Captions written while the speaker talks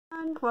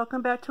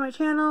welcome back to my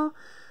channel.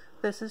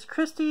 This is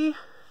Christy.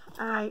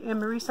 I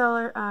am a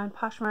reseller on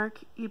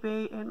Poshmark,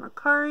 eBay, and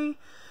Mercari.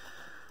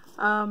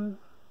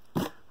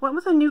 Went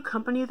with a new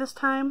company this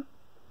time.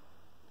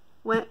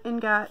 Went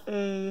and got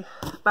a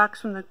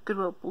box from the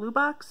Goodwill Blue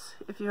Box,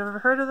 if you've ever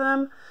heard of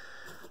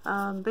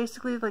them.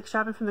 Basically like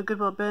shopping from the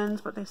Goodwill bins,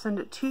 but they send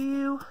it to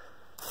you.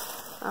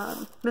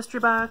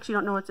 Mystery box, you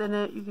don't know what's in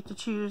it, you get to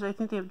choose. I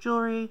think they have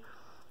jewelry,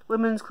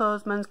 women's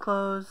clothes, men's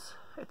clothes,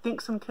 I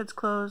think some kids'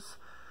 clothes,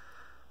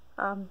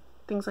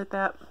 things like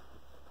that.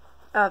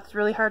 It's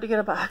really hard to get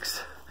a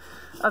box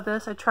of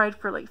this. I tried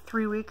for like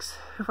 3 weeks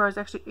before I was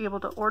actually able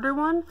to order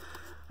one.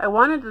 I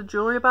wanted the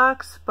jewelry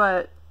box,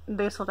 but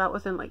they sold out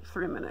within like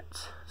 3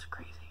 minutes. It's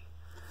crazy.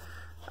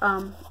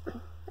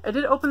 I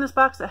did open this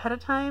box ahead of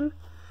time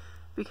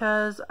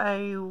because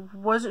I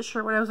wasn't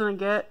sure what I was going to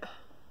get.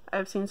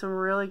 I've seen some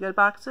really good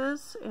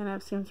boxes and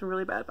I've seen some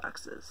really bad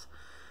boxes.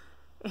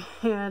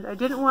 And I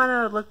didn't want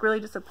to look really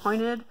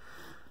disappointed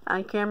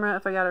on camera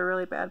if I got a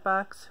really bad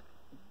box.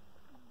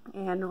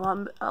 And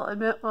I'll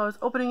admit, while I was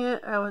opening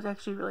it, I was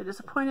actually really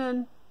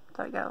disappointed.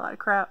 Thought I got a lot of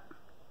crap.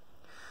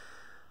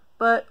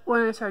 But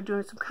when I started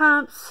doing some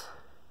comps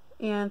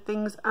and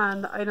things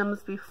on the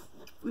items,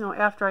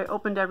 after I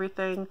opened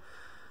everything,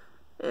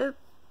 it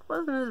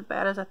wasn't as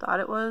bad as I thought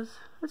it was.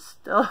 It's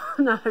still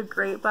not a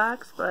great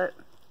box, but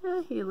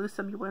you lose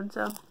some, you win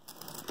some.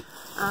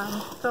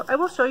 So I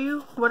will show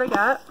you what I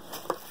got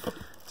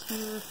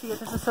to see if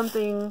this is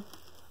something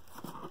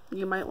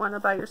you might want to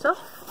buy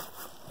yourself.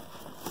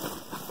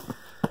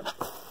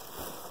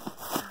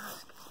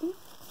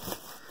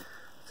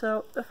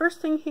 So the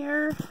first thing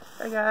here,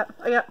 I got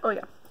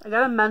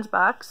a men's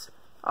box,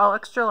 all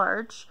extra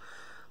large.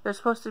 There's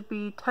supposed to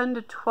be 10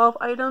 to 12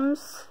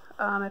 items.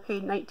 I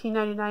paid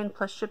 $19.99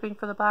 plus shipping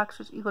for the box,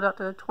 which equaled out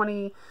to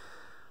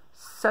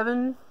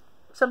 27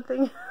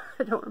 something.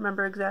 I don't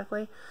remember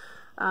exactly.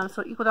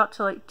 So it equaled out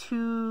to like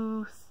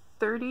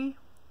 $2.30,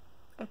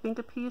 I think,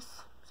 a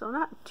piece. So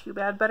not too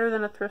bad. Better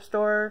than a thrift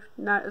store.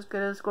 Not as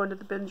good as going to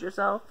the bins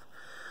yourself.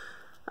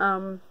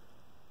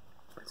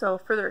 So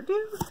further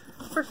ado,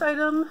 first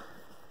item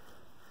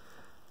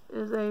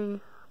is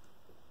a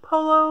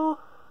polo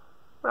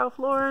Ralph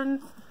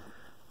Lauren.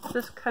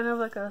 Just kind of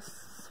like a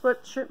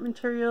sweatshirt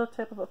material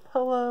type of a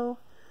polo.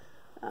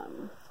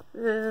 It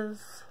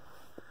is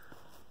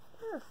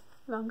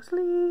long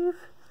sleeve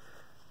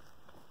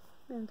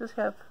and just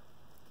have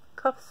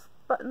cuffs,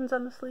 buttons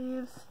on the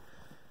sleeves.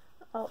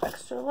 All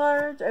extra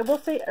large. I will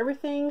say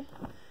everything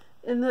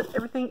in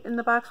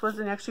the box was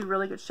in actually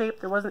really good shape.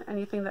 There wasn't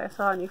anything that I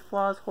saw any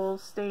flaws,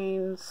 holes,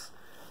 stains,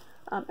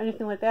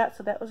 anything like that,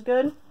 so that was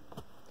good.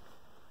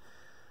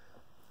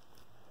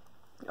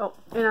 Oh,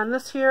 and on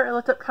this here, I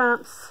looked up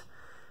comps,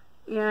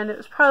 and it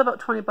was probably about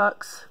 20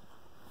 bucks.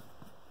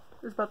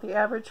 Is about the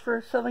average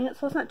for selling it,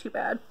 so it's not too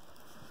bad.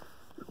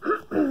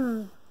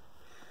 And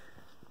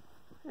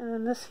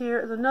then this here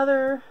is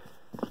another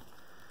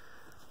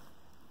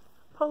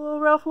polo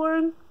Ralph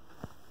Lauren,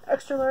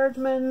 extra large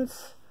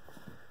men's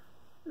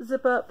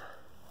zip up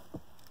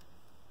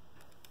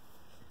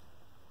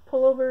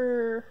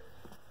pullover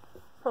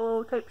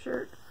polo type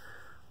shirt,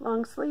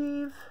 long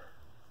sleeve,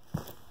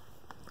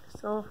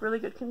 still really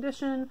good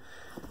condition.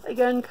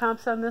 Again,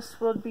 comps on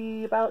this would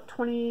be about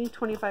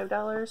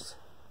 $20–25.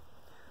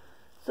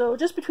 So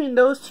just between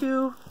those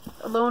two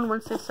alone,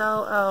 once they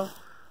sell, I'll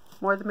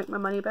more than make my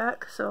money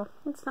back, so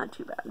it's not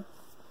too bad.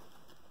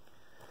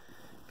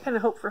 Kind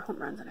of hope for home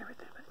runs and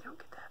everything, but I don't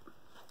get that.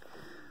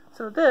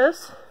 So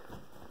this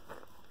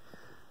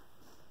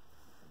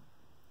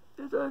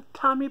is a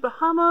Tommy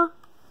Bahama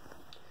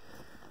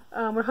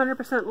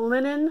 100%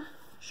 linen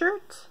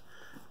shirt,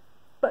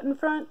 button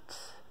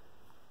front,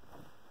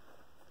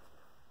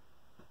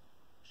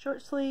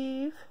 short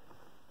sleeve.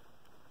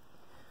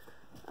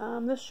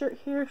 This shirt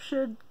here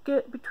should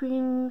get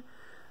between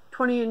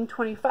 20 and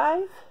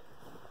 25.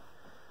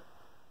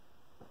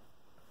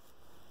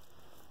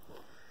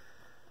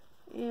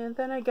 And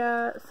then I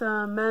got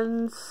some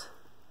men's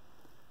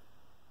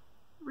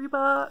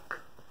Reebok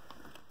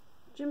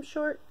gym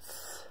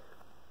shorts.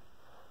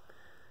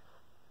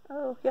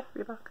 Oh yeah,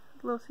 Reebok.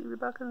 Little C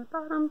Reebok on the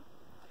bottom.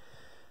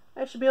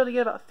 I should be able to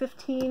get about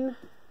 15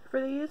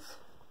 for these.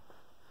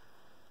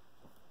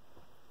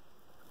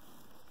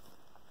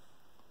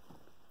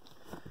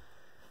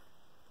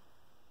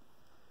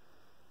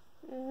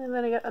 And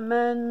then I got a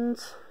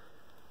men's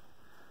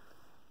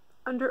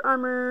Under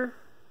Armour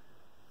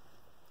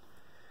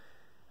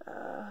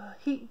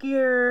Heat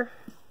Gear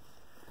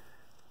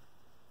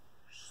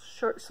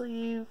short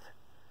sleeve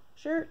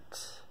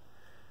shirt.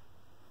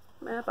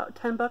 About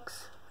 10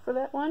 bucks for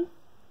that one.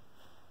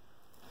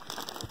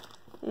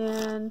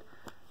 And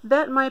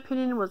that, in my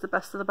opinion, was the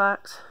best of the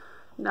box.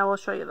 Now we'll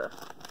show you the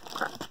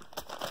crap.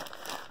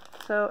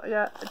 So I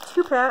got a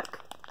 2-pack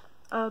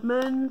of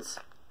men's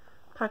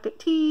pocket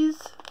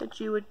tees that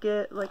you would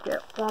get like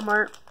at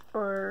Walmart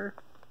or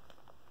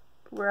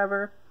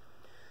wherever.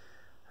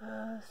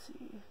 Let's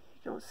see.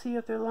 You don't see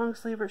if they're long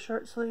sleeve or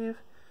short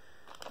sleeve.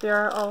 They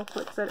are all,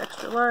 like I said,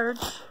 extra large.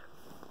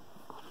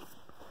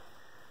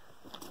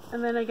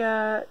 And then I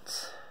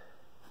got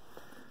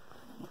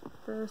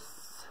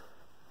this,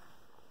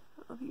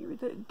 I don't know if you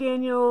read it,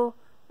 Daniel,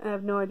 and I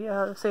have no idea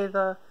how to say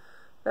the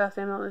last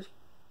name, it's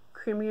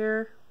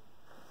Creamier,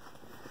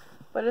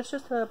 but it's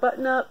just a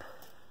button-up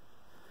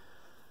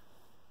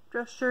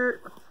dress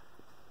shirt.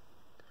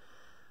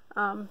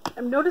 I'm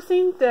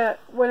noticing that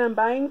when I'm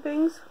buying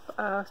things,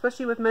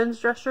 especially with men's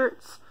dress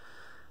shirts,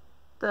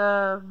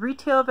 the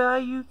retail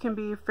value can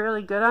be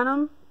fairly good on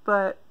them,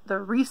 but the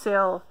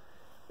resale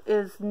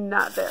is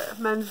not there.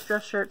 Men's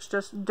dress shirts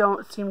just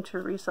don't seem to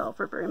resell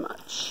for very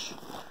much.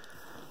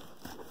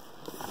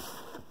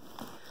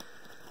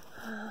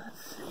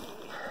 Let's see.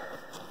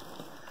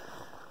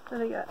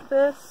 Then I got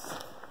this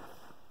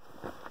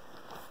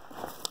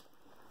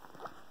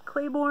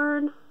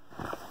Claiborne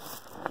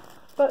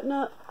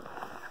button-up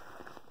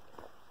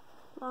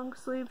long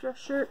sleeve dress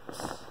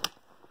shirts.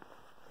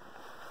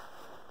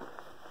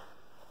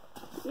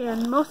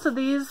 And most of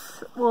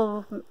these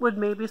would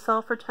maybe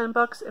sell for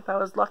 $10 if I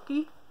was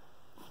lucky.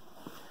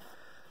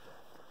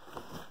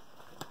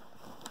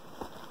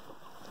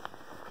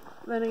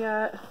 Then I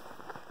got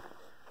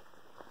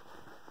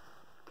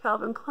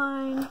Calvin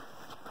Klein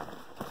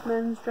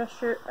men's dress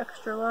shirt,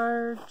 extra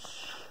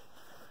large,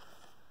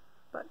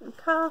 button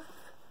cuff.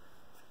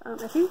 I'm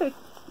not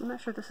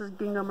sure if this is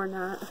gingham or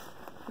not.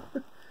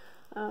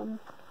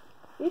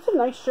 It's a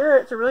nice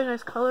shirt. It's a really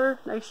nice color,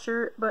 nice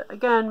shirt, but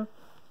again,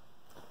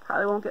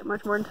 probably won't get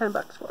much more than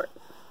 $10 for it.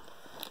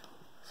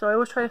 So I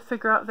always try to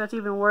figure out if that's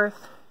even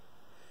worth,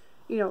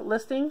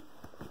 listing.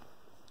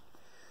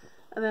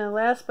 And then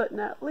last but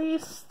not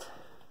least,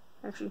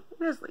 actually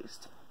it is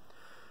least,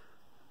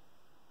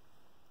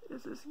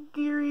 is this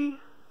Geary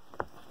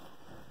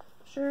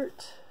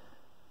shirt,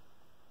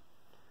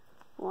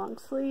 long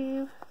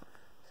sleeve.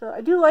 So I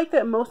do like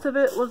that most of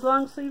it was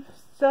long sleeve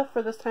stuff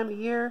for this time of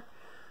year.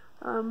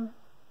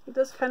 It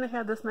does kind of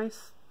have this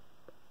nice,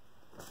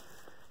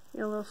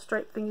 little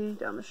stripe thingy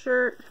down the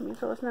shirt.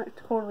 So it's not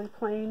totally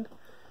plain.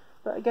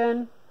 But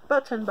again,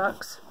 about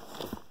 $10.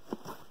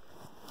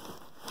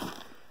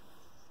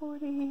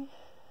 40,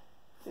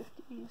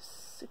 50,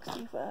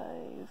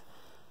 65.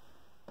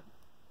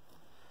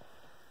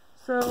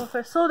 So if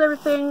I sold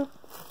everything,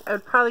 I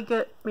would probably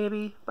get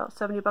maybe about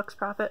 $70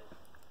 profit.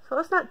 So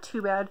that's not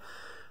too bad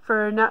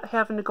for not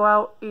having to go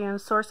out and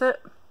source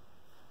it.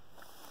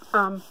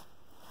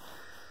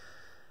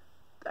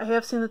 I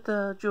have seen that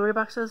the jewelry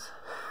boxes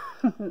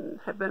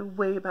have been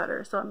way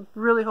better, so I'm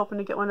really hoping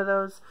to get one of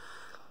those.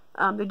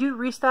 They do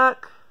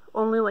restock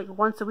only like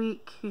once a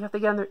week. You have to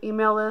get on their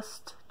email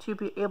list to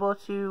be able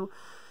to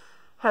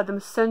have them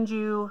send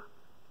you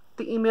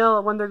the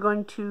email when they're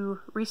going to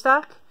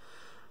restock.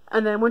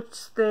 And then when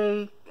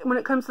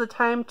it comes to the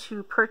time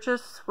to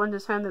purchase, when the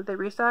time that they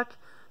restock,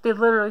 they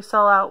literally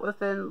sell out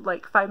within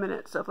like 5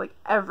 minutes of like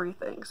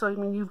everything. So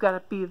you've got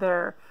to be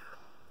there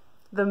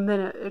the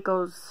minute it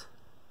goes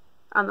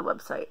on the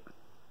website,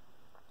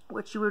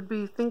 which you would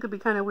think would be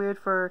kind of weird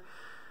for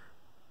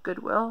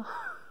Goodwill,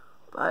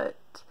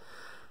 but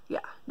yeah,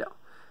 no,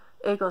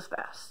 it goes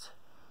fast.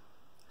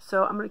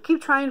 So I'm going to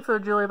keep trying for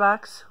the jewelry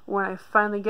box. When I finally get